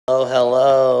Oh,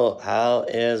 hello. How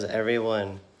is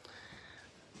everyone?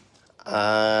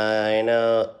 I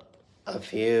know a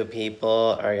few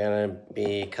people are going to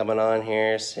be coming on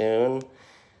here soon.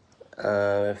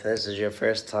 If this is your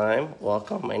first time,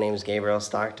 welcome. My name is Gabriel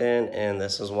Stockton, and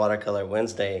this is Watercolor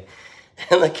Wednesday.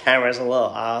 And the camera's a little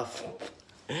off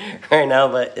right now,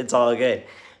 but it's all good.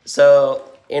 So,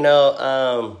 we're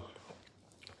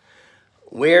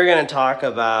going to talk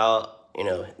about,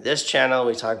 this channel,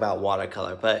 we talk about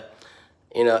watercolor, but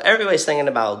everybody's thinking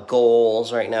about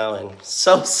goals right now, and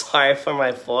so sorry for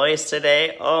my voice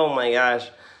today. Oh my gosh,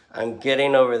 I'm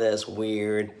getting over this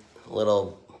weird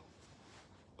little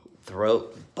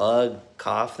throat bug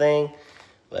cough thing,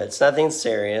 but it's nothing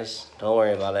serious. Don't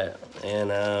worry about it. And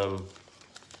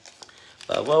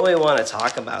but what we want to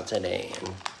talk about today, and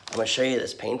I'm gonna show you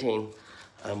this painting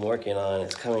I'm working on.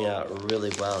 It's coming out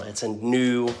really well. It's a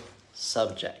new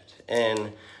subject,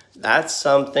 and that's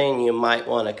something you might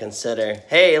want to consider.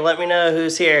 Hey, let me know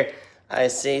who's here. I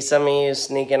see some of you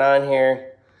sneaking on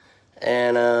here,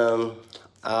 and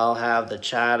I'll have the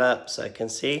chat up so I can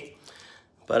see.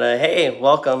 But hey,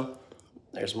 welcome.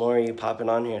 There's more of you popping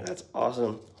on here. That's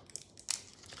awesome.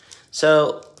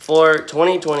 So for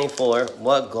 2024,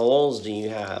 what goals do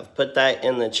you have? Put that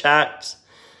in the chat.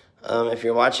 If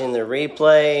you're watching the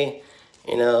replay,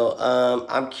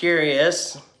 I'm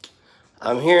curious.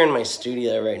 I'm here in my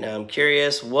studio right now. I'm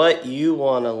curious what you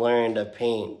want to learn to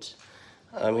paint.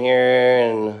 I'm here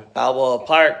in Balboa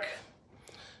Park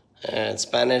at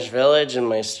Spanish Village in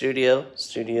my studio,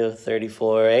 Studio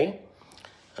 34A.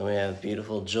 And we have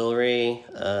beautiful jewelry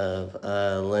of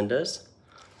Linda's.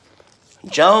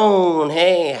 Joan,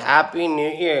 hey, Happy New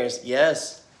Year's.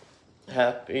 Yes,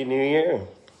 Happy New Year.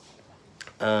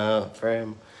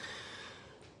 From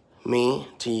me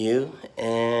to you,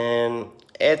 and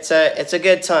it's a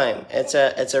good time. It's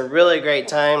a really great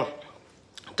time.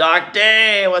 Doc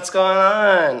Day, what's going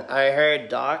on? I heard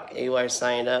Doc, you are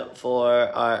signed up for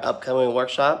our upcoming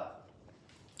workshop,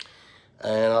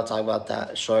 and I'll talk about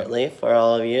that shortly for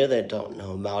all of you that don't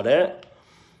know about it.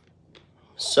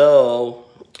 So,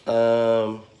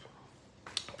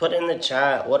 put in the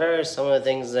chat, what are some of the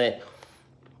things that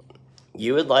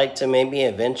you would like to maybe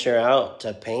venture out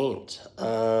to paint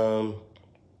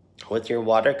with your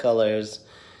watercolors?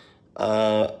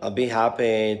 I'll be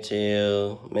happy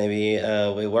to maybe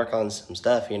we work on some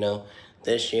stuff.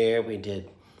 This year we did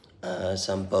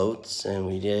some boats, and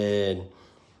we did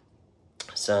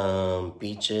some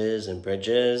beaches and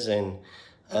bridges, and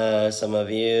some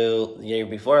of you the year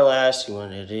before last, you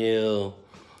wanted to do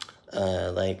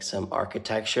like some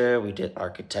architecture. We did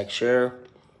architecture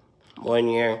one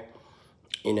year.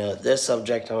 This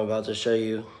subject I'm about to show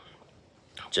you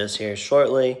just here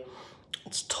shortly,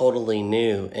 it's totally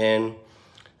new. And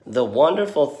the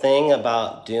wonderful thing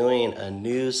about doing a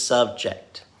new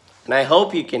subject, and I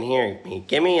hope you can hear me,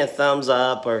 give me a thumbs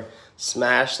up or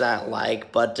smash that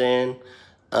like button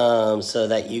so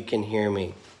that you can hear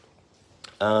me.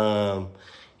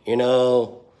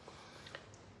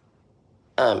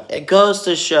 It goes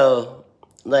to show,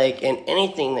 like in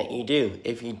anything that you do,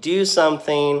 if you do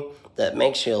something that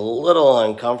makes you a little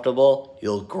uncomfortable,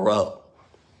 you'll grow.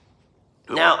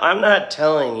 Now, I'm not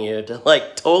telling you to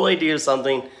totally do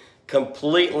something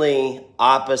completely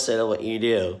opposite of what you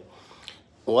do.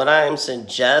 What I'm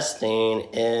suggesting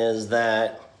is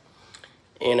that,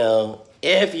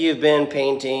 if you've been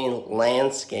painting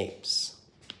landscapes,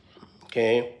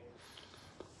 okay,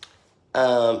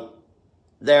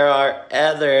 there are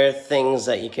other things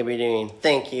that you can be doing.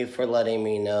 Thank you for letting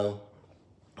me know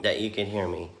that you can hear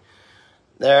me.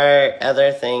 There are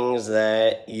other things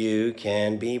that you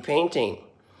can be painting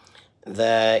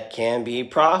that can be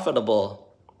profitable.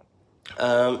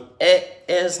 It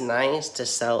is nice to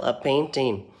sell a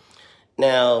painting.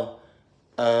 Now,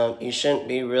 you shouldn't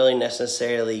be really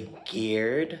necessarily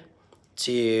geared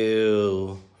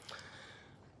to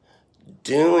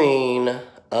doing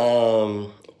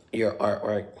your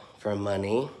artwork for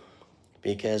money,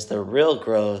 because the real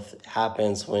growth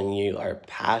happens when you are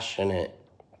passionate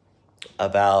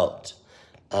about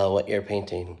what you're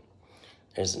painting.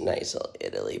 There's nice little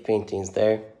Italy paintings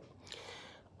there.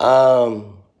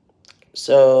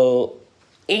 So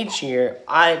each year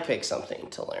I pick something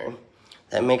to learn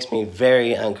that makes me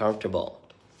very uncomfortable.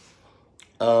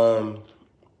 That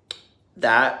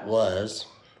was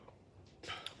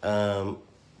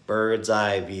bird's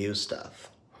eye view stuff.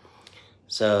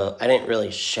 So I didn't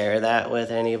really share that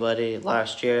with anybody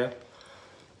last year.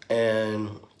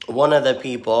 And one of the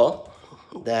people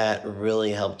that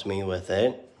really helped me with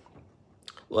it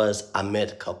was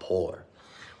Amit Kapoor.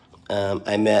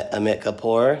 I met Amit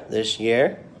Kapoor this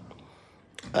year,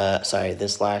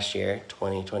 this last year,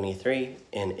 2023,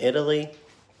 in Italy.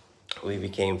 We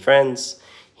became friends.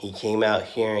 He came out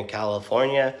here in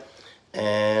California,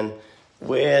 and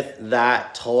with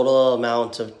that total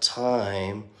amount of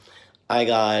time, I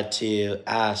got to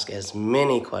ask as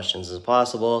many questions as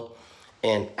possible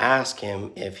and ask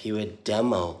him if he would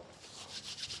demo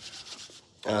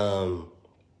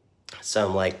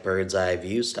some like bird's eye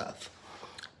view stuff.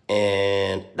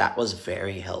 And that was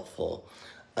very helpful.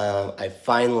 I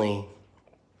finally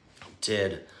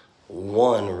did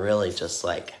one really just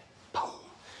like boom,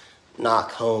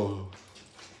 knock home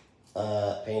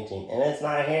painting, and it's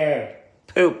not here,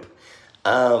 poop,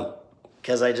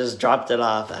 because I just dropped it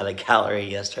off at a gallery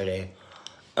yesterday.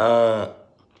 But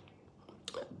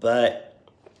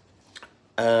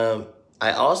I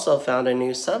also found a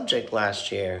new subject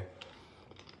last year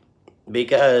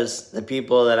because the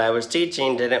people that I was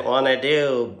teaching didn't want to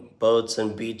do boats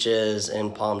and beaches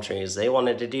and palm trees. They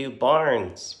wanted to do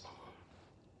barns.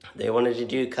 They wanted to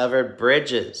do covered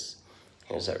bridges.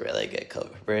 Here's a really good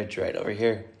covered bridge right over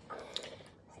here.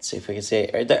 Let's see if we can see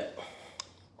it right there.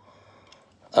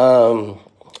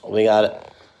 We got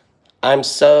it. I'm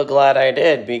so glad I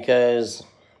did, because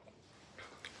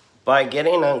by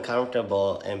getting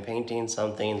uncomfortable and painting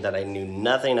something that I knew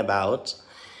nothing about,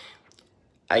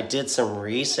 I did some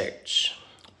research.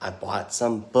 I bought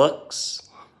some books.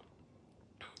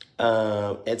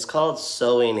 It's called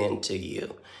Sewing Into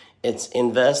You. It's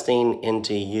investing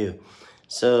into you.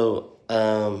 So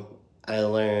I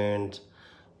learned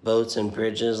boats and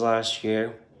bridges last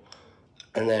year.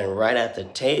 And then right at the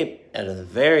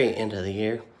very end of the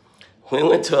year, we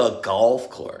went to a golf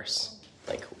course.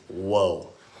 Like, whoa.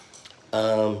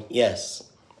 Yes,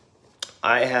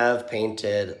 I have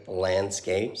painted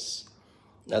landscapes.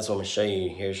 That's what I'm going to show you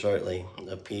here shortly.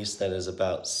 A piece that is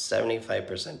about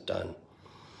 75% done.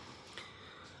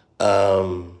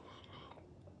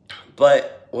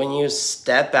 But when you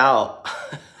step out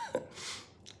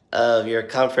of your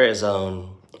comfort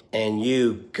zone and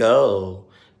you go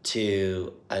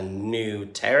to a new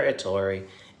territory,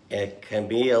 it can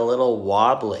be a little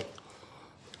wobbly.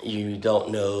 You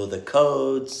don't know the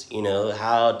codes, you know,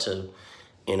 how to,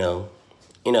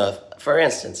 for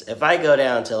instance, if I go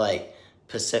down to like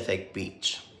Pacific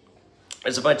Beach,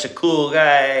 there's a bunch of cool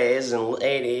guys and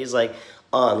ladies like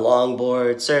on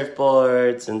longboards,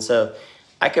 surfboards, and so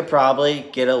I could probably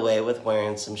get away with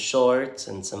wearing some shorts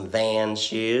and some Vans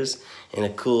shoes and a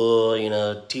cool,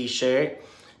 t-shirt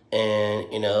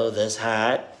and, this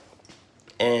hat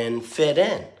and fit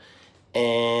in.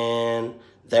 And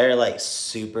they're like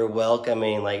super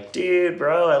welcoming, like, dude,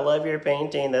 bro, I love your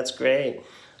painting. That's great.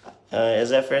 Is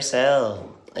that for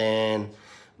sale?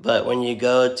 But when you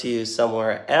go to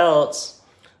somewhere else,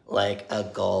 like a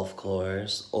golf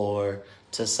course or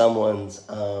to someone's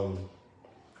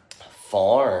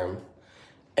farm,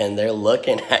 and they're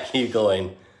looking at you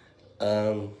going,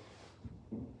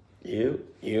 you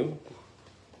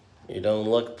don't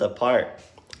look the part.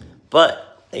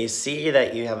 But they see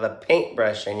that you have a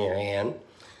paintbrush in your hand,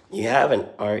 you have an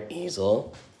art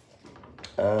easel,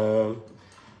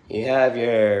 you have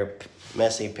your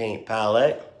messy paint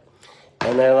palette,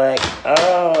 and they're like,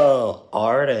 oh,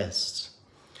 artist.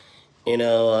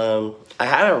 I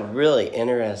had a really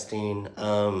interesting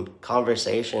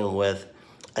conversation with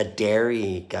a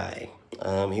dairy guy.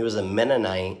 He was a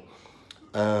Mennonite.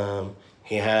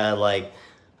 He had like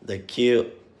the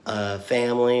cute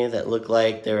family that looked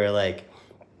like they were like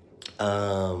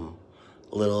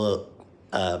little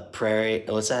prairie.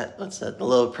 What's that? The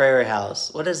little prairie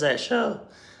house. What is that show?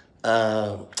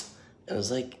 It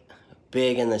was like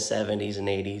big in the 70s and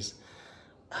 80s.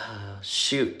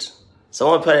 Shoot.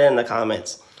 Someone put it in the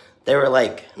comments. They were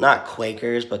like, not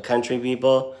Quakers, but country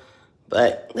people.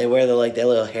 But they wear their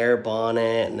little hair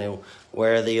bonnet, and they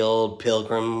wear the old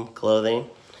pilgrim clothing.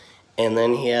 And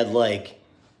then he had like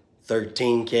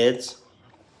 13 kids.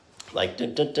 Like,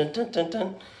 dun, dun, dun, dun, dun,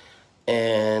 dun.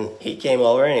 And he came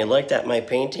over and he looked at my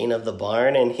painting of the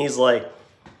barn, and he's like,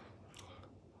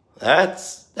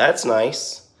 that's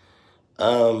nice.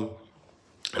 And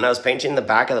I was painting the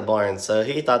back of the barn, so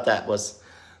he thought that was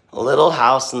a little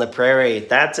house in the prairie.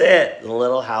 That's it, the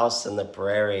little house in the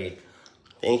prairie.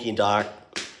 Thank you, Doc.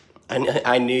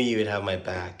 I knew you would have my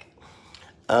back.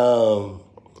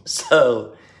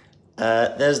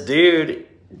 This dude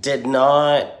did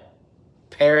not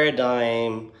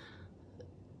paradigm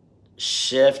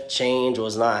shift change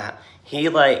was not, he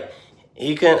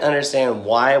couldn't understand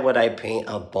why would I paint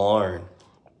a barn.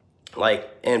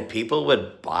 And people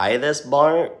would buy this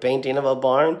painting of a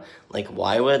barn.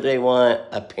 Why would they want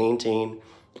a painting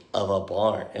of a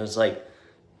barn? It was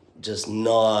just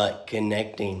not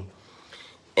connecting.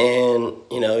 And,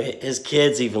 you know, his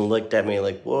kids even looked at me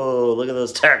like, whoa, look at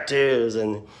those tattoos.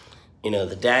 And, you know,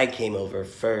 the dad came over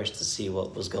first to see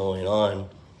what was going on.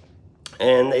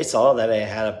 And they saw that I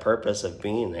had a purpose of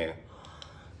being there.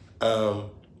 And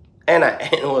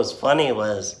what was funny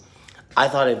was I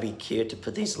thought it'd be cute to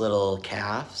put these little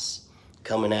calves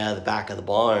coming out of the back of the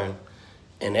barn.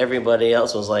 And everybody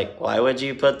else was like, why would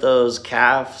you put those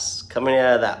calves coming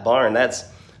out of that barn?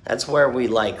 That's where we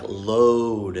like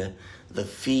load the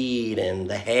feed and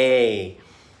the hay.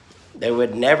 There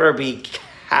would never be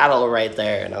cattle right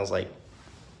there. And I was like,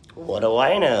 what do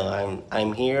I know?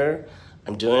 I'm here,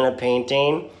 I'm doing a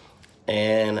painting,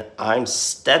 and I'm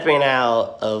stepping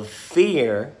out of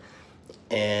fear.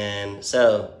 And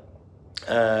so,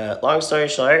 long story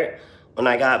short, when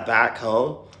I got back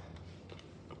home,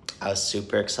 I was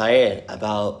super excited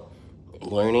about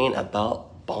learning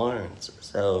about barns.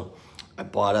 So I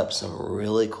bought up some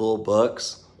really cool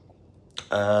books.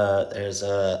 There's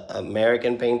a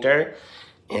American painter,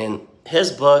 and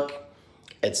his book,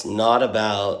 it's not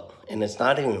about, and it's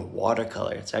not even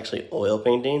watercolor, it's actually oil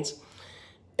paintings.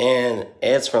 And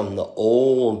it's from the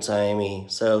old timey.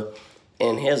 So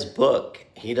in his book,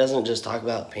 he doesn't just talk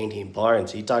about painting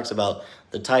barns. He talks about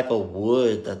the type of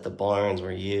wood that the barns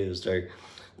were used, or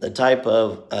the type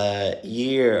of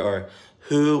year, or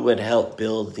who would help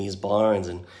build these barns,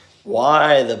 and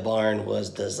why the barn was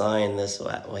designed this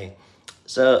way.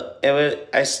 So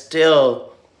I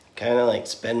still kind of like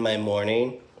spend my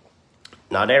morning,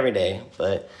 not every day,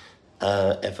 but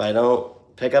if I don't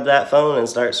pick up that phone and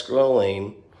start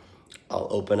scrolling, I'll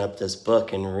open up this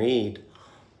book and read.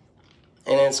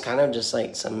 And it's kind of just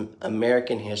like some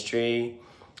American history,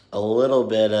 a little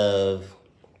bit of,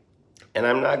 and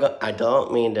I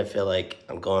don't mean to feel like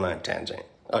I'm going on a tangent.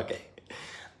 Okay.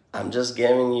 I'm just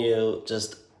giving you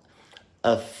just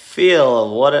a feel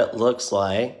of what it looks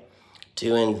like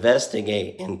to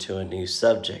investigate into a new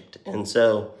subject. And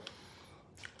so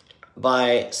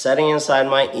by setting aside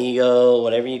my ego,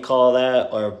 whatever you call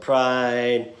that, or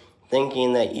pride,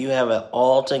 thinking that you have it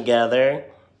all together,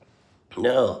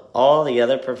 no, all the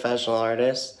other professional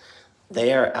artists,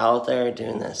 they are out there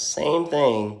doing the same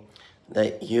thing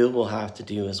that you will have to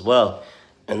do as well.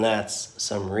 And that's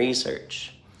some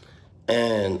research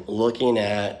and looking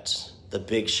at the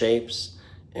big shapes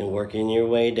and working your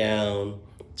way down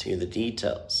to the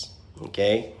details,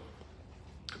 okay?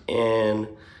 And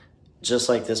just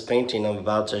like this painting I'm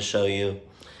about to show you,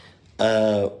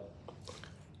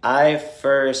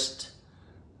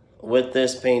 with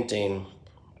this painting,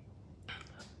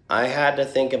 I had to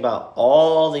think about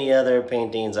all the other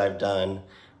paintings I've done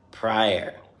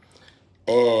prior,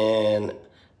 and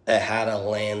it had a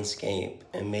landscape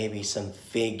and maybe some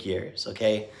figures,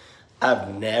 okay?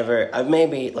 I've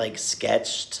maybe like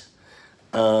sketched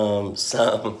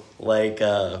some like,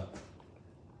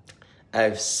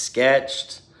 I've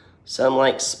sketched some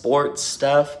like sports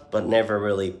stuff, but never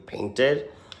really painted.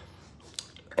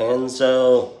 And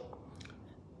so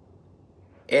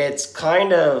it's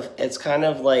kind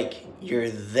of like you're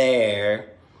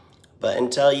there, but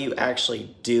until you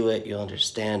actually do it, you'll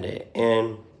understand it.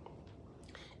 And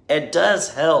it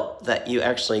does help that you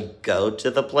actually go to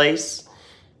the place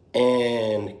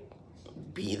and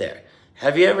be there.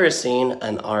 Have you ever seen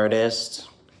an artist,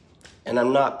 and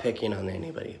I'm not picking on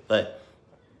anybody, but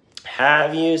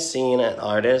have you seen an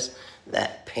artist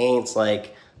that paints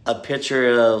like a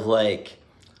picture of like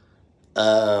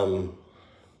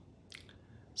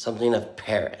something of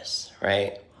Paris,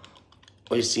 right?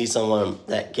 We see someone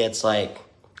that gets like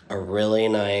a really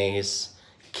nice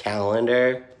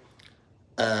calendar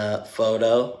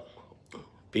photo.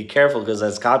 Be careful because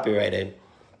that's copyrighted.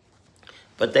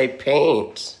 But they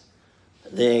paint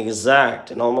the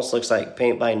exact, it almost looks like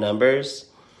paint by numbers,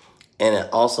 and it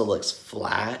also looks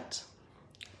flat.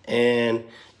 And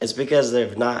it's because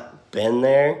they've not been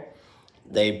there.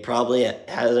 They probably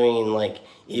haven't like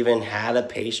even had a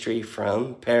pastry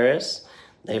from Paris.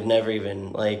 They've never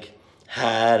even like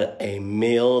had a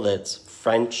meal that's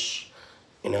French,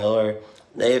 you know, or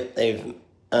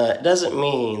it doesn't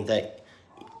mean that,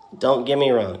 don't get me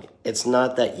wrong, it's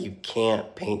not that you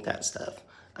can't paint that stuff.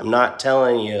 I'm not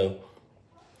telling you,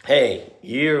 hey,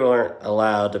 you aren't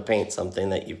allowed to paint something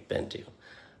that you've been to.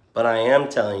 But I am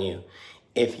telling you,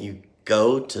 if you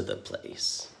go to the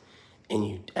place and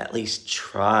you at least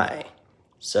try.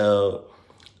 So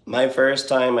my first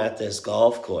time at this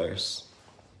golf course,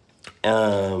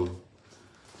 here's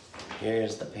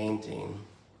the painting.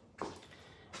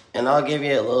 And I'll give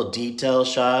you a little detail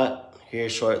shot here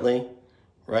shortly.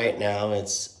 Right now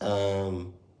it's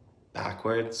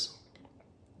backwards.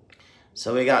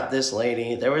 So we got this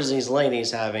lady, there was these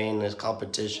ladies having this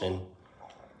competition,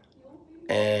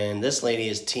 And this lady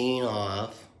is teeing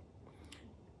off.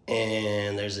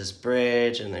 And there's this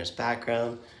bridge and there's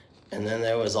background. And then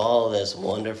there was all this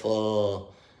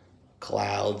wonderful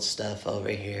cloud stuff over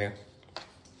here.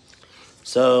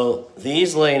 So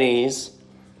these ladies,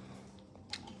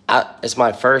 it's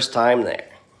my first time there,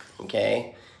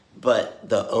 okay? But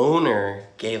the owner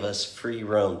gave us free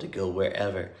roam to go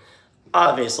wherever.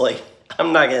 Obviously,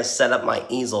 I'm not gonna set up my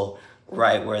easel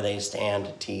right where they stand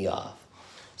to tee off.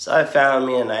 So I found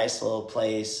me a nice little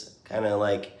place, kind of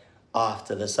like off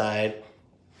to the side.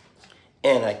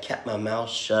 And I kept my mouth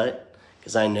shut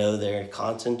because I know they're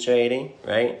concentrating,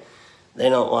 right? They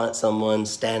don't want someone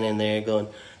standing there going,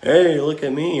 hey, look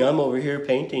at me, I'm over here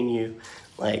painting you.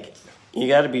 Like, you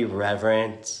gotta be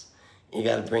reverent. You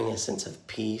gotta bring a sense of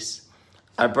peace.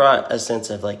 I brought a sense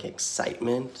of like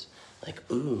excitement. Like,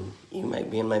 ooh, you might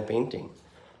be in my painting.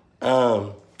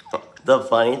 The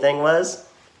funny thing was,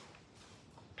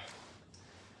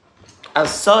 I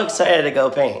was so excited to go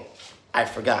paint. I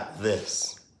forgot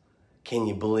this. Can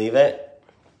you believe it?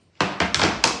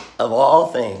 Of all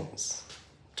things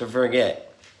to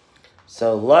forget.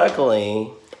 So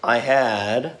luckily, I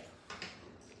had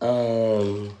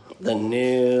the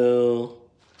new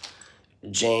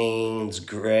Jane's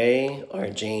Gray or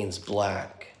Jane's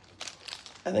Black.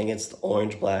 I think it's the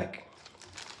orange black.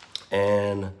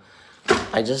 And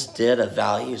I just did a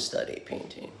value study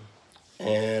painting.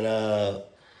 And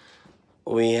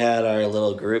we had our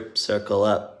little group circle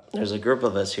up. There's a group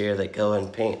of us here that go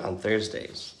and paint on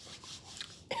Thursdays.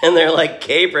 And they're like,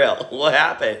 Gabriel, what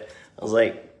happened? I was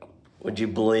like, would you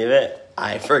believe it?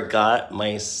 I forgot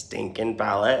my stinking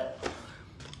palette.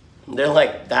 They're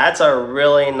like, that's a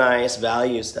really nice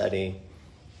value study.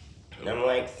 And I'm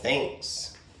like,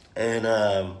 thanks. And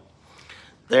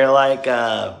they're like,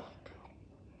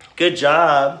 good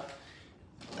job.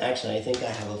 Actually, I think I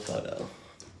have a photo.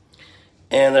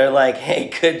 And they're like,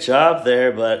 hey, good job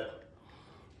there, but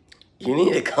you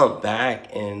need to come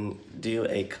back and do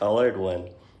a colored one.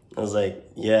 I was like,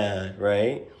 yeah,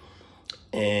 right?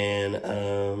 And,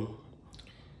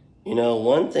 you know,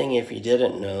 one thing if you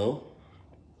didn't know,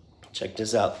 check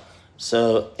this out.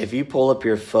 So if you pull up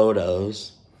your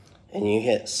photos and you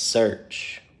hit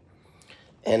search,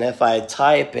 and if I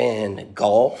type in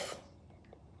golf,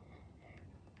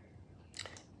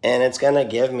 and it's gonna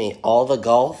give me all the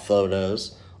golf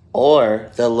photos or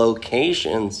the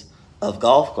locations of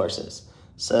golf courses.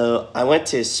 So I went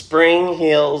to Spring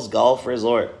Hills Golf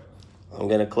Resort. I'm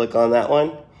gonna click on that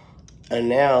one and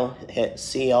now hit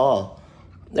see all.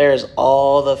 There's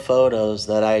all the photos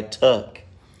that I took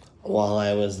while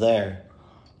I was there.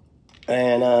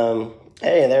 And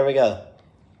hey, there we go.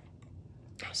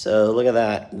 So look at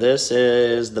that. This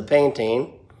is the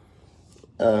painting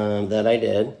that I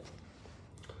did.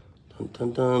 Dun,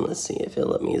 dun, dun. Let's see if it'll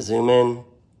let me zoom in.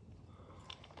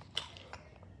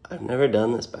 I've never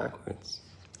done this backwards.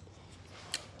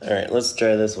 All right, let's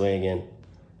try this way again.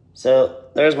 So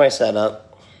there's my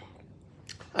setup.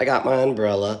 I got my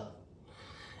umbrella.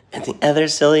 And the other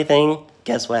silly thing,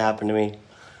 guess what happened to me?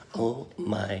 Oh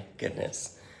my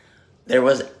goodness. There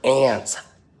was ants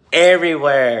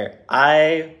everywhere.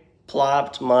 I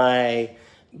plopped my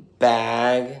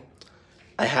bag.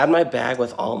 I had my bag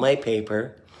with all my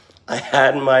paper. I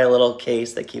had my little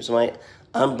case that keeps my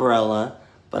umbrella,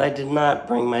 but I did not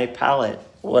bring my palette.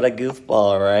 What a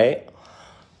goofball, right?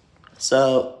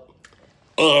 So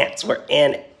ants were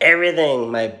in everything.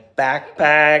 My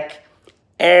backpack,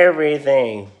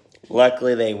 everything.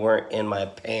 Luckily, they weren't in my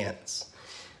pants.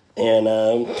 And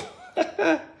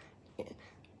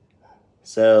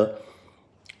so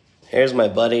here's my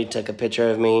buddy, took a picture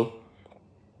of me.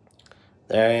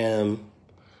 There I am,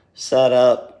 set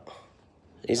up.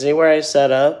 You see where I set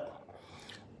up?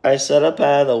 I set up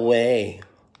out of the way.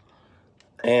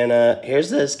 And here's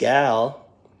this gal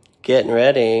getting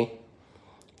ready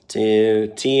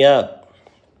to tee up,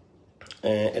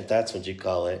 if that's what you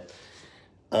call it.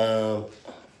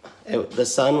 The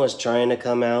sun was trying to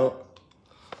come out,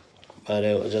 but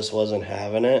it just wasn't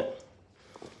having it.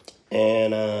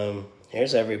 And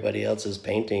here's everybody else's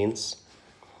paintings.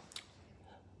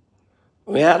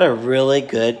 We had a really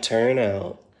good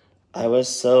turnout. I was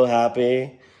so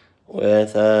happy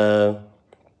with,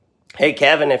 hey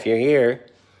Kevin, if you're here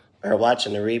or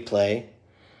watching the replay,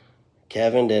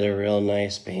 Kevin did a real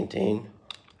nice painting.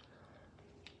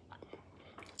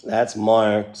 That's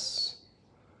Mark's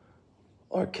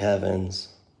or Kevin's.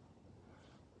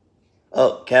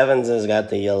 Oh, Kevin's has got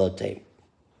the yellow tape.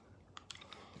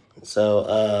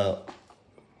 So,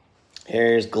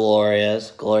 here's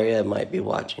Gloria's. Gloria might be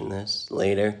watching this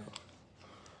later.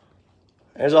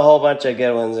 There's a whole bunch of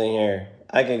good ones in here.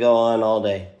 I could go on all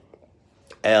day.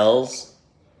 L's,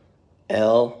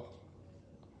 L,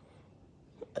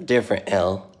 a different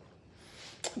L.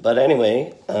 But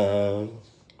anyway,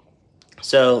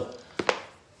 so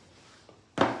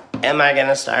am I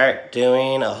gonna start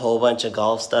doing a whole bunch of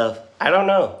golf stuff? I don't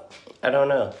know.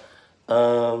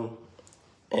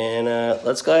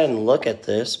 Let's go ahead and look at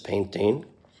this painting.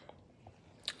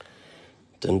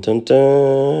 Dun dun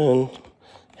dun.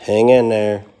 Hang in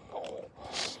there.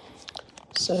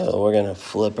 So we're gonna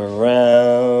flip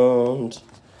around,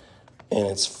 and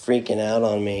it's freaking out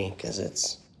on me because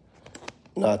it's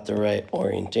not the right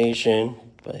orientation,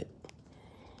 but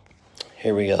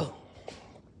here we go.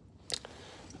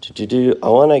 I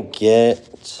want to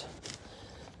get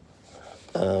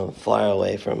far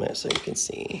away from it so you can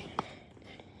see,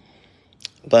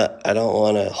 but I don't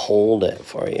want to hold it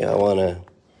for you. I want to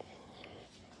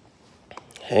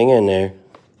hang in there.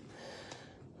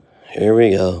 Here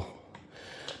we go.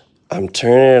 I'm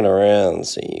turning it around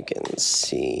so you can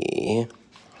see.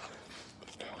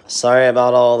 Sorry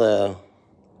about all the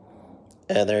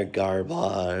other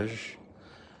garbage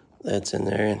that's in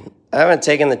there. I haven't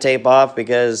taken the tape off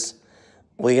because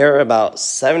we are about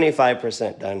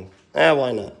 75% done.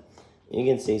 Why not? You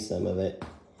can see some of it.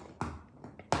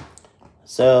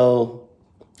 So,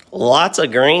 lots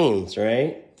of greens,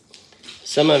 right?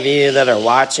 Some of you that are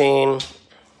watching.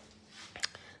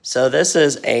 So this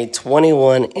is a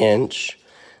 21 inch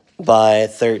by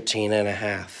 13 and a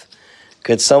half.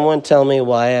 Could someone tell me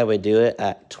why I would do it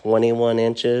at 21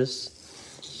 inches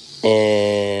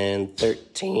and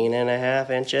 13 and a half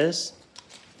inches?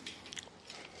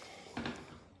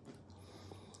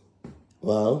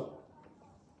 Well,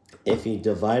 if you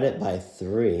divide it by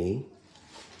 3,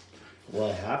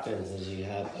 what happens is you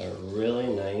have a really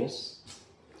nice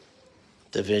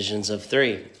divisions of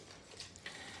 3.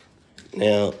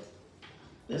 Now,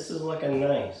 this is looking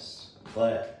nice,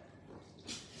 but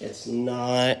it's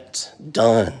not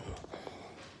done.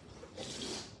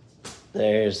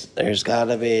 There's got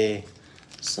to be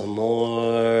some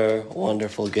more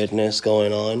wonderful goodness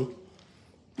going on,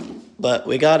 but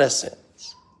we got a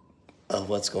sense of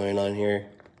what's going on here.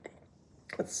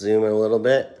 Let's zoom in a little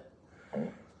bit.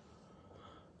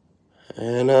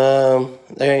 And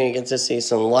there you get to see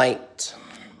some light.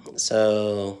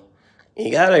 So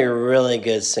you got a really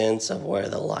good sense of where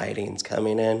the lighting's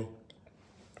coming in.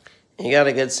 You got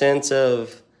a good sense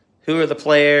of who are the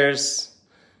players,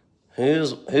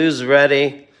 who's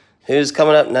ready, who's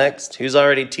coming up next, who's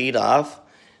already teed off.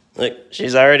 Look,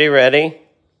 she's already ready,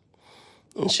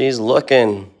 and she's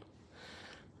looking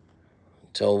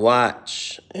to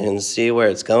watch and see where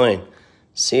it's going.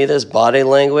 See this body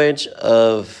language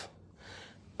of...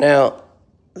 Now,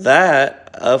 that,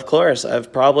 of course,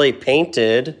 I've probably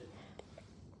painted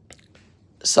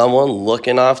someone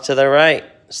looking off to the right,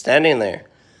 standing there.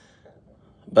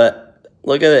 But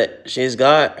look at it. She's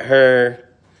got her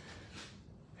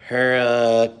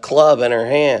club in her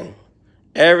hand.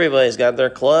 Everybody's got their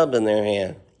club in their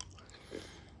hand.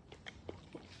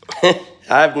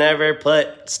 I've never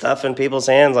put stuff in people's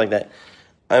hands like that.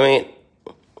 I mean,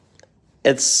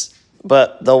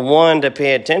 but the one to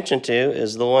pay attention to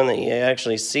is the one that you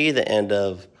actually see the end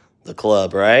of the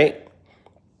club, right?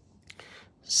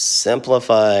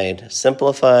 Simplified.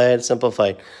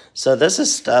 So this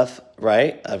is stuff,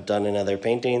 right, I've done in other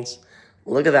paintings.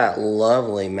 Look at that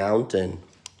lovely mountain.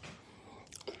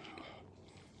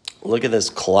 Look at this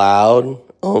cloud.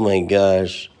 Oh my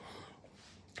gosh.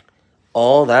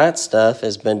 All that stuff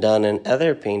has been done in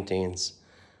other paintings,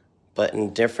 but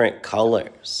in different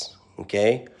colors,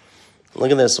 okay?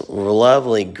 Look at this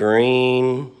lovely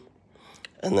green,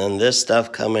 and then this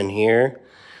stuff coming here.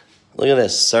 Look at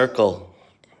this circle.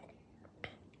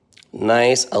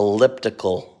 Nice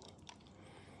elliptical.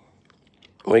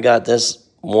 We got this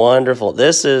wonderful,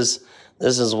 this is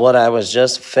what I was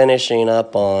just finishing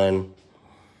up on.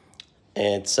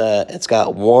 It's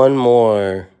got one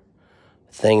more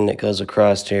thing that goes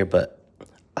across here, but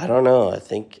I don't know. I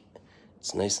think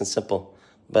it's nice and simple.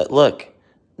 But look,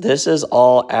 this is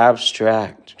all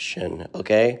abstraction,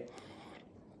 okay?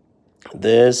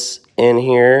 This in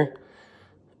here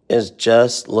is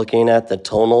just looking at the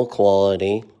tonal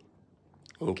quality,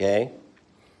 okay?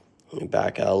 Let me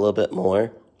back out a little bit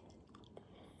more.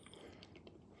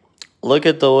 Look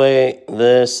at the way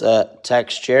this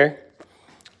texture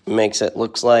makes it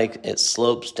looks like it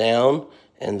slopes down,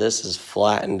 and this is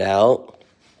flattened out.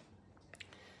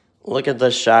 Look at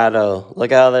the shadow.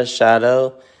 Look how the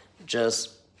shadow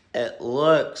it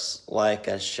looks like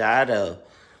a shadow.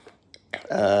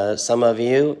 Some of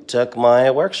you took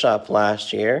my workshop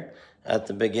last year at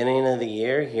the beginning of the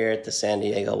year here at the San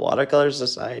Diego Watercolor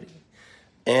Society,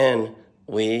 and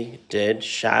we did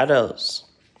shadows.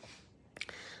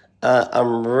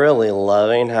 I'm really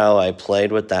loving how I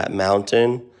played with that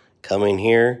mountain coming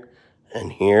here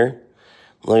and here.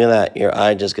 Look at that. Your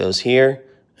eye just goes here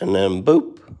and then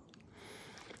boop.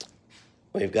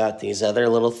 We've got these other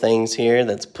little things here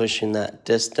that's pushing that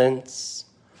distance.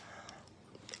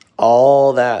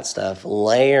 All that stuff,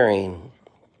 layering,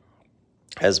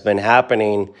 has been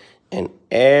happening in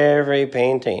every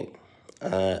painting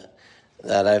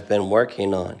that I've been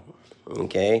working on,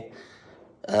 okay?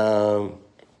 Doing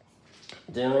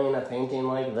a painting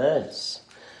like this.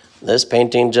 This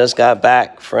painting just got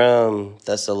back from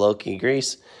Thessaloniki,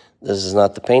 Greece. This is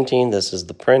not the painting, this is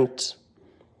the print,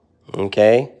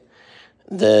 okay?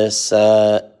 This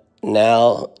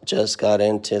now just got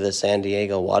into the San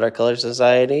Diego Watercolor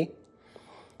Society.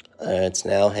 It's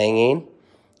now hanging.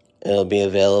 It'll be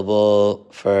available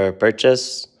for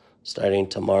purchase starting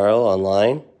tomorrow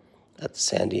online at the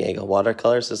San Diego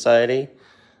Watercolor Society.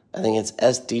 I think it's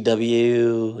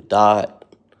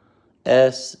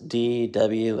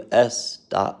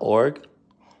sdws.org.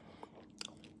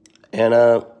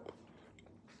 And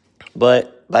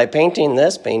but by painting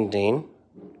this painting,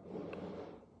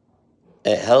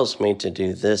 it helps me to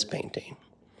do this painting,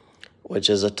 which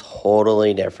is a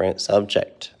totally different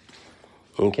subject.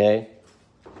 Okay.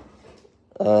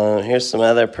 Here's some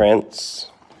other prints.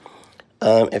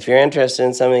 If you're interested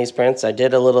in some of these prints, I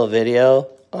did a little video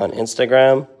on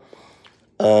Instagram.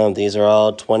 These are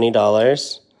all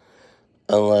 $20,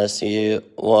 unless you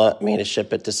want me to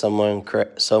ship it to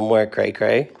somewhere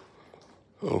cray-cray.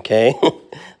 Okay,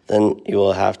 then you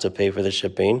will have to pay for the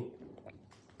shipping.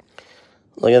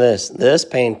 Look at this. This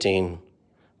painting,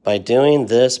 by doing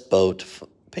this boat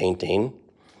painting,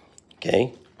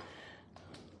 okay,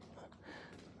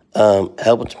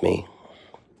 helped me.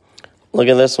 Look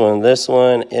at this one. This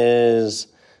one is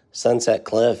Sunset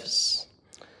Cliffs,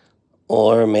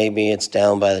 or maybe it's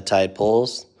down by the tide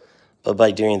pools. But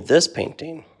by doing this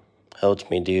painting, helped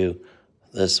me do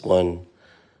this one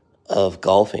of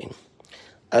golfing.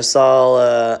 I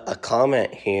saw a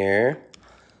comment here.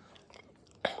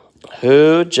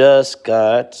 Who just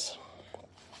got...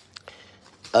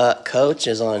 Coach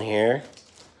is on here.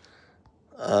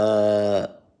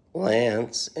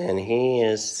 Lance, and he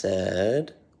has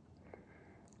said,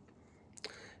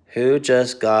 who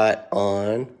just got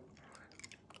on?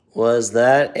 Was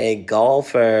that a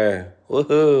golfer?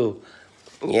 Woohoo!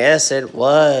 Yes, it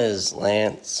was,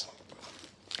 Lance.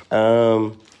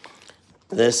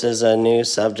 This is a new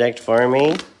subject for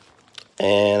me,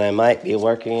 and I might be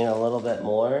working a little bit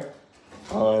more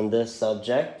on this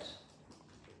subject.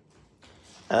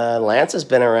 Lance has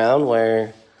been around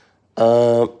where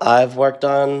I've worked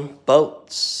on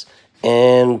boats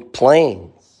and planes.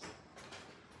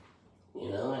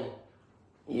 You know,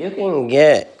 you can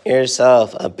get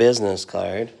yourself a business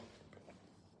card.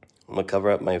 I'm going to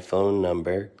cover up my phone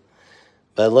number.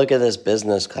 But look at this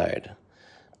business card.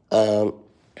 There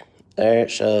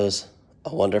it shows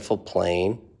a wonderful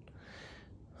plane.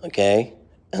 Okay?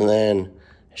 And then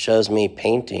it shows me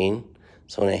painting.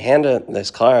 So when I hand out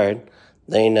this card,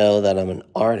 they know that I'm an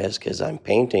artist because I'm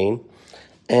painting.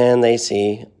 And they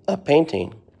see a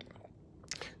painting.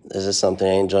 This is something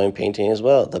I enjoy painting as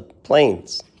well, the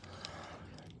planes.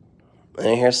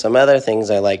 And here's some other things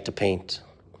I like to paint.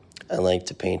 I like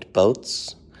to paint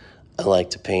boats. I like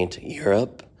to paint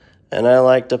Europe. And I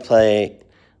like to play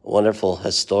wonderful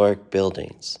historic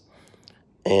buildings.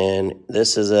 And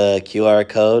this is a QR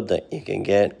code that you can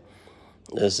get.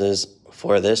 This is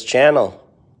for this channel.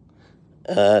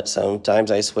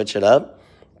 Sometimes I switch it up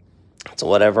to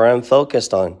whatever I'm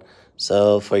focused on.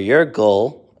 So for your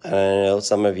goal, I know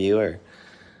some of you are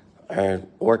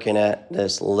working at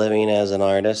this living as an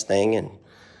artist thing, and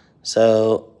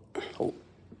so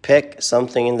pick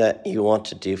something that you want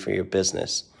to do for your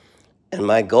business. And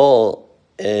my goal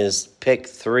is pick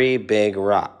 3 big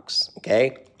rocks,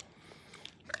 okay?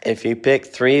 If you pick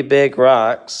 3 big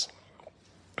rocks,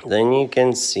 then you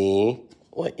can see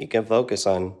what you can focus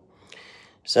on.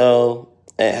 So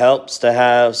it helps to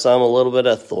have a little bit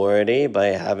of authority by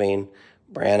having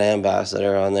brand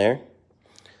ambassador on there.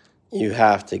 You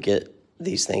have to get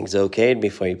these things okayed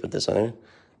before you put this on there.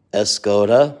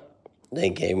 Escoda, they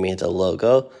gave me the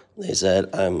logo. They said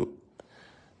I'm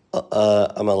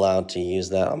allowed to use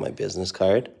that on my business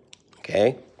card.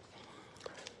 Okay.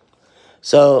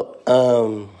 So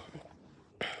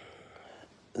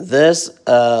this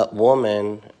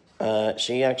woman,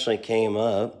 she actually came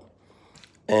up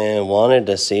and wanted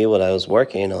to see what I was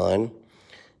working on.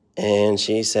 And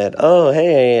she said, oh,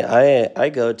 hey, I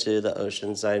go to the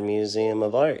Oceanside Museum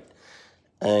of Art.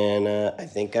 And I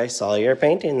think I saw your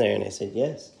painting there. And I said,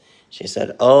 yes. She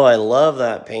said, oh, I love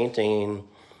that painting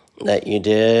that you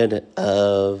did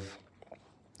of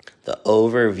the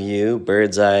overview,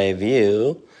 bird's eye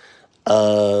view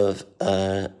of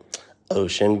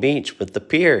Ocean Beach with the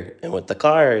pier and with the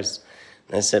cars.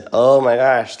 And I said, oh my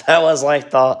gosh, that was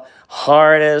like the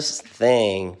hardest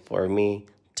thing for me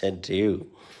to do.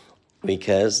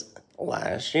 Because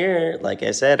last year, like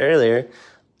I said earlier,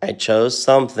 I chose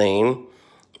something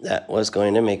that was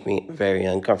going to make me very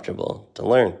uncomfortable to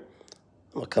learn.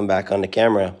 I'll come back on the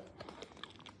camera.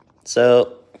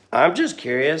 So I'm just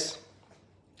curious,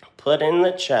 put in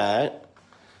the chat,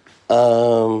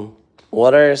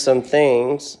 what are some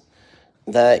things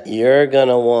that you're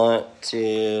gonna want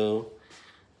to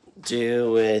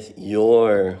do with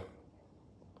your,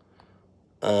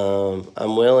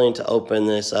 I'm willing to open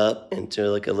this up into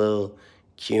like a little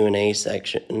Q&A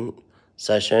session.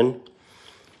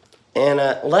 And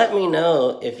let me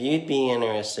know if you'd be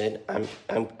interested.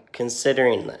 I'm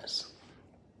considering this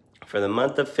for the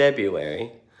month of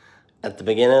February, at the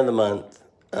beginning of the month,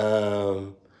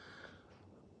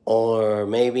 or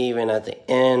maybe even at the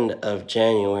end of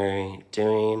January,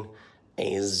 doing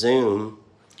a Zoom.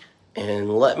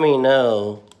 And let me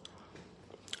know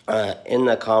in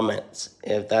the comments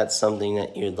if that's something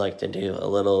that you'd like to do, a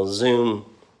little Zoom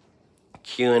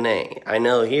Q&A. I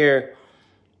know here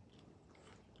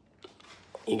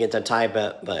you get to type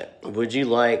it, but would you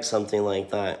like something like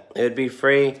that? It would be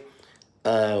free.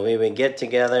 We would get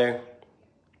together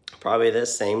probably the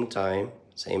same time,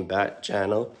 same back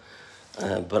channel,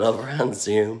 but over on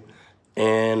Zoom.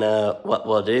 And what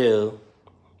we'll do,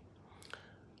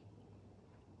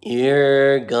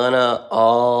 you're gonna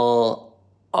all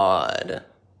odd.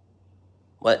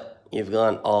 What? You've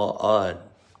gone all odd.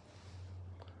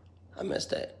 I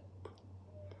missed it.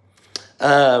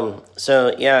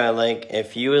 So yeah, like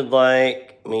if you would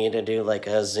like me to do like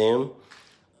a Zoom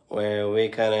where we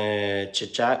kind of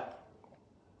chit chat,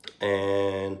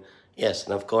 and yes,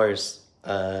 and of course,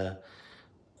 I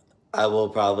will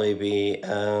probably be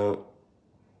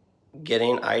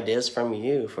getting ideas from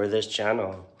you for this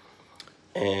channel,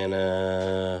 and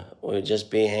we'll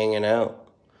just be hanging out.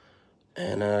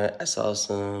 And I saw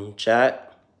some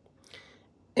chat.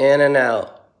 In and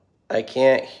out. I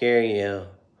can't hear you.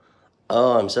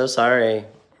 Oh, I'm so sorry.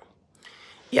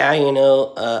 Yeah, you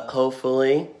know,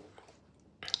 hopefully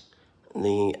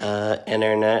the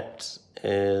internet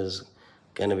is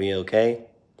gonna be okay.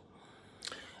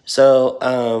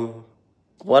 So,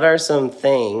 what are some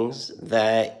things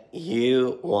that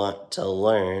you want to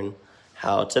learn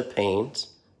how to paint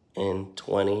in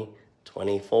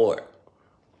 2024?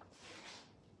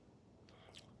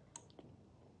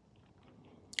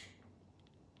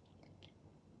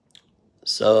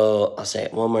 So I'll say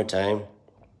it one more time.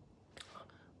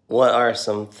 What are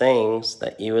some things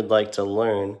that you would like to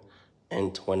learn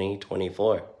in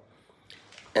 2024?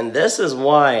 And this is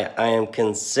why I am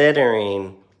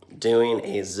considering doing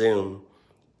a Zoom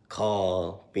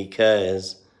call,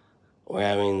 because we're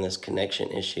having this connection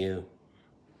issue.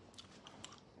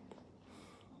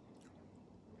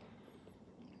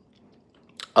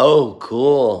 Oh,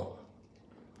 cool.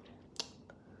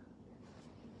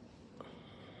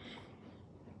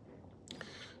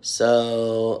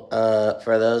 So,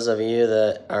 for those of you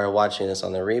that are watching this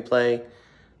on the replay,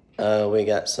 we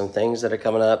got some things that are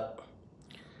coming up.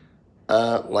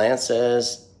 Lance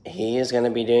says he is going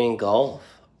to be doing golf.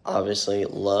 Obviously,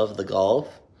 love the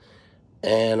golf.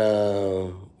 And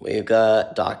we've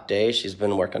got Doc Day. She's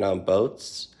been working on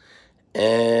boats.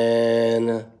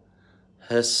 And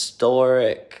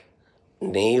historic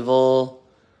naval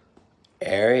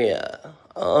area.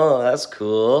 Oh, that's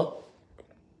cool.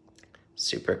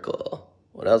 Super cool.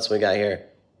 What else we got here?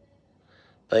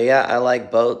 But yeah, I like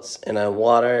boats, and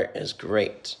water is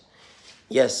great.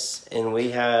 Yes, and we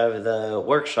have the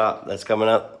workshop that's coming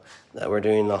up that we're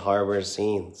doing the harbor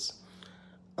scenes.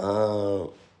 Where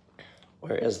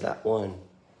is that one?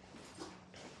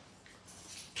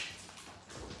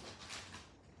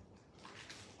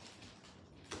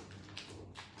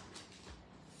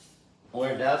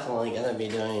 We're definitely gonna be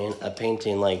doing a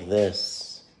painting like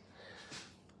this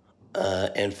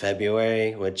in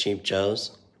February with Cheap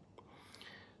Joe's.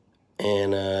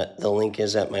 And the link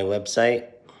is at my website.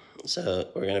 So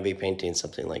we're going to be painting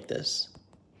something like this.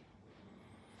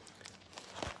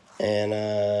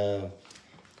 And,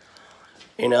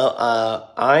 you know,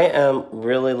 I am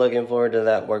really looking forward to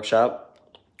that workshop.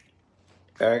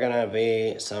 There are going to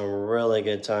be some really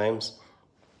good times.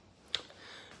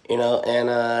 You know,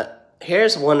 and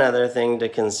here's one other thing to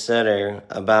consider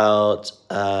about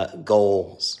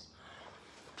goals.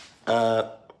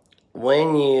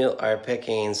 When you are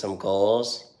picking some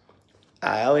goals,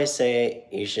 I always say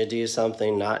you should do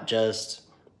something not just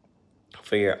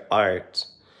for your art,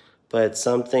 but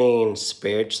something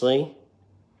spiritually,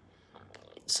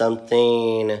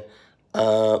 something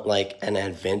like an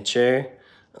adventure.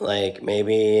 Like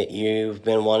maybe you've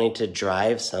been wanting to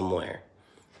drive somewhere,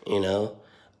 you know?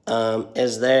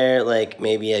 Is there like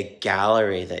maybe a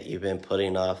gallery that you've been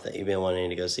putting off that you've been wanting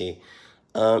to go see?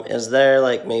 Is there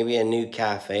like maybe a new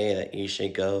cafe that you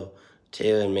should go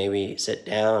to and maybe sit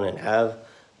down and have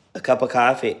a cup of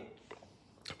coffee?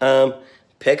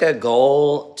 Pick a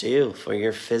goal too for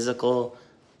your physical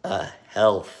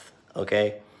health,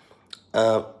 okay?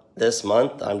 This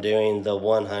month I'm doing the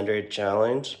 100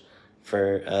 challenge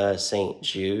for St.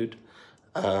 Jude.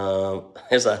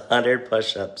 There's 100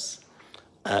 push-ups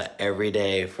every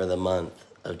day for the month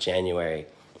of January.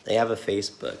 They have a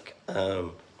Facebook.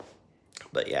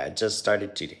 But yeah, it just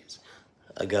started 2 days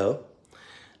ago.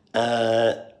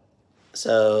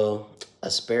 So a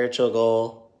spiritual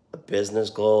goal, a business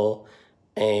goal,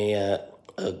 a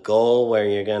goal where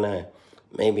you're gonna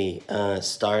maybe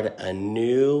start a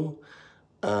new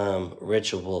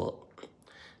ritual.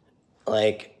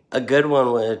 Like a good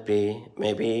one would be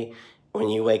maybe when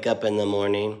you wake up in the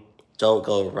morning, don't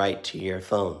go right to your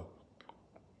phone.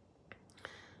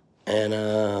 And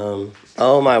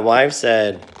oh, my wife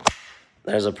said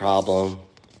there's a problem.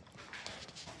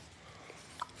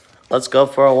 Let's go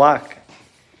for a walk.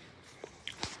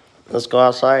 Let's go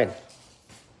outside.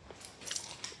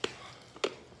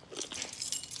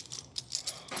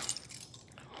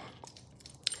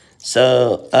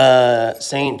 So,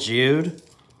 St. Jude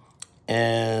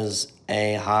is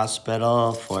a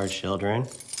hospital for children.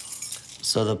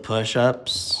 So the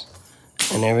push-ups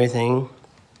and everything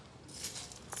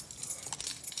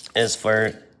is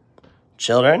for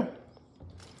children.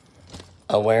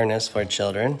 Awareness for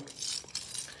children.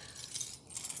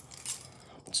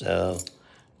 So,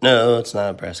 no, it's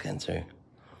not breast cancer.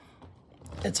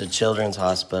 It's a children's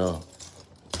hospital.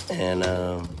 And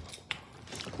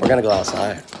we're gonna go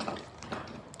outside.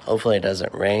 Hopefully it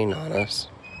doesn't rain on us.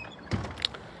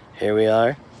 Here we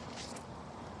are.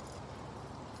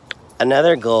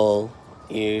 Another goal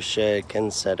you should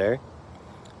consider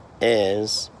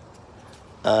is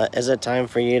it time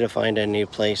for you to find a new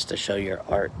place to show your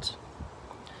art?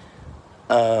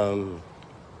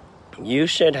 You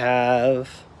should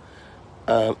have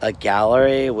a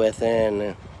gallery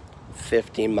within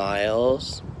 50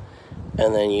 miles,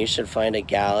 and then you should find a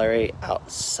gallery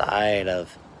outside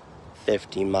of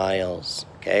 50 miles,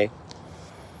 okay?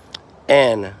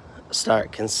 And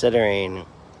start considering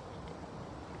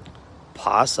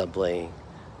possibly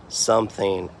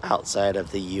something outside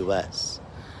of the U.S.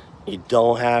 You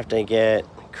don't have to get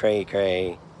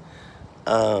cray-cray.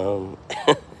 And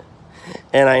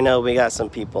I know we got some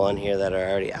people on here that are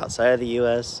already outside of the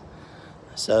U.S.,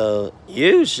 so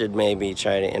you should maybe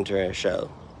try to enter a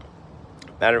show.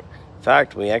 Matter of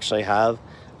fact, we actually have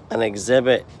an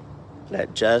exhibit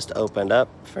that just opened up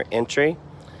for entry,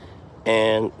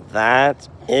 and that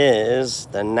is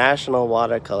the National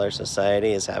Watercolor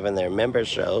Society is having their member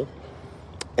show.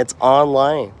 It's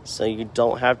online, so you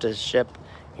don't have to ship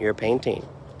your painting.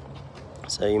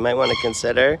 So you might want to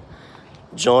consider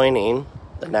joining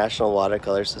the National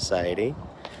Watercolor Society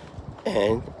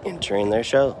and entering their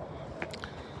show.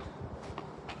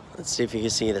 Let's see if you can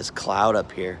see this cloud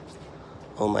up here.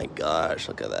 Oh my gosh,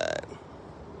 look at that.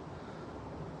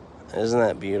 Isn't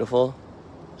that beautiful?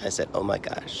 I said, oh my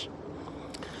gosh.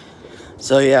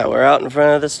 So yeah, we're out in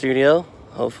front of the studio.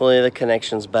 Hopefully the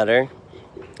connection's better.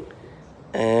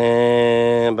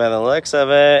 And by the looks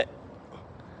of it,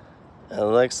 it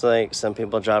looks like some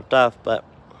people dropped off, but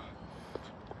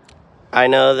I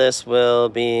know this will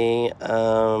be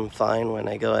fine when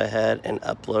I go ahead and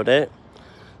upload it.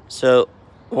 So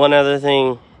one other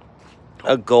thing,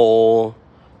 a goal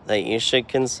that you should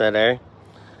consider.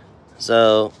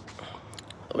 So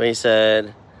we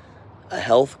said a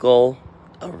health goal,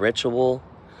 a ritual.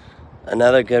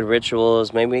 Another good ritual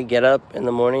is maybe get up in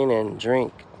the morning and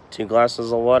drink 2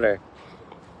 glasses of water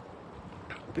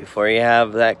before you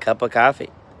have that cup of coffee,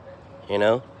 you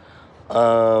know?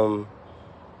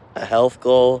 A health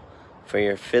goal for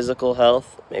your physical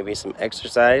health, maybe some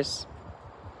exercise.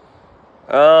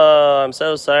 Oh, I'm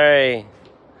so sorry.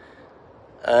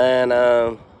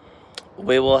 And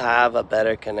we will have a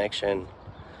better connection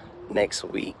next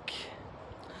week.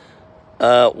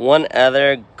 One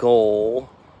other goal.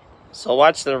 So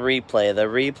watch the replay. The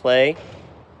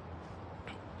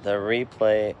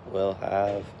replay will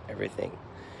have everything.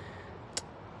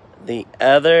 The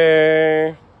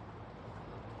other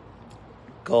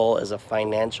goal is a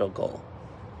financial goal.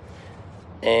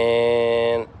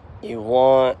 And you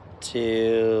want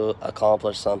to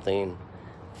accomplish something.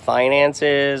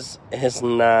 Finances is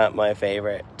not my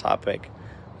favorite topic,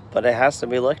 but it has to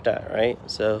be looked at, right?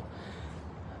 So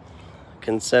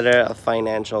consider a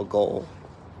financial goal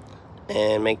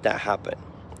and make that happen.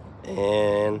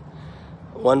 And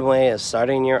one way of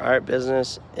starting your art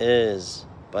business is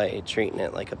by treating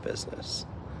it like a business.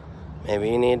 Maybe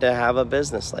you need to have a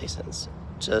business license.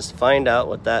 Just find out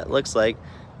what that looks like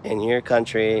in your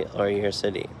country or your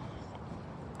city.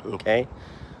 Okay?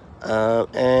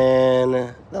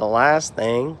 And the last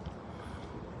thing,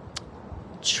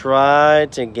 try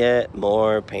to get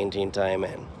more painting time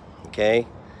in. Okay?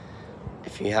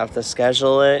 If you have to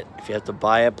schedule it, if you have to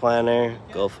buy a planner,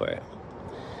 go for it.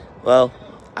 Well,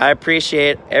 I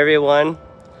appreciate everyone.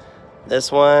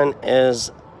 This one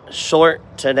is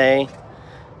short today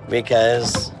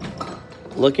because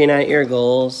looking at your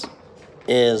goals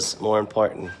is more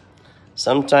important.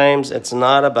 Sometimes it's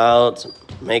not about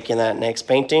making that next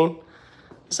painting.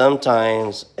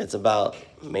 Sometimes it's about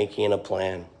making a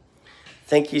plan.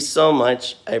 Thank you so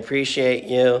much. I appreciate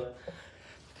you.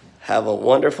 Have a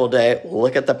wonderful day.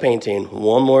 Look at the painting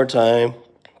one more time.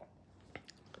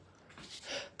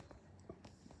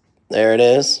 There it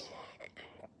is.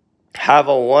 Have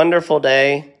a wonderful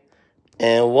day.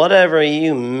 And whatever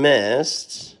you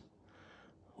missed,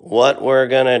 what we're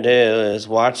going to do is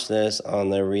watch this on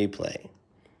the replay.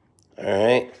 All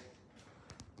right?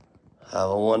 Have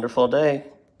a wonderful day.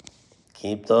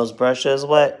 Keep those brushes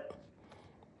wet.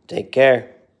 Take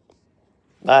care.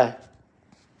 Bye.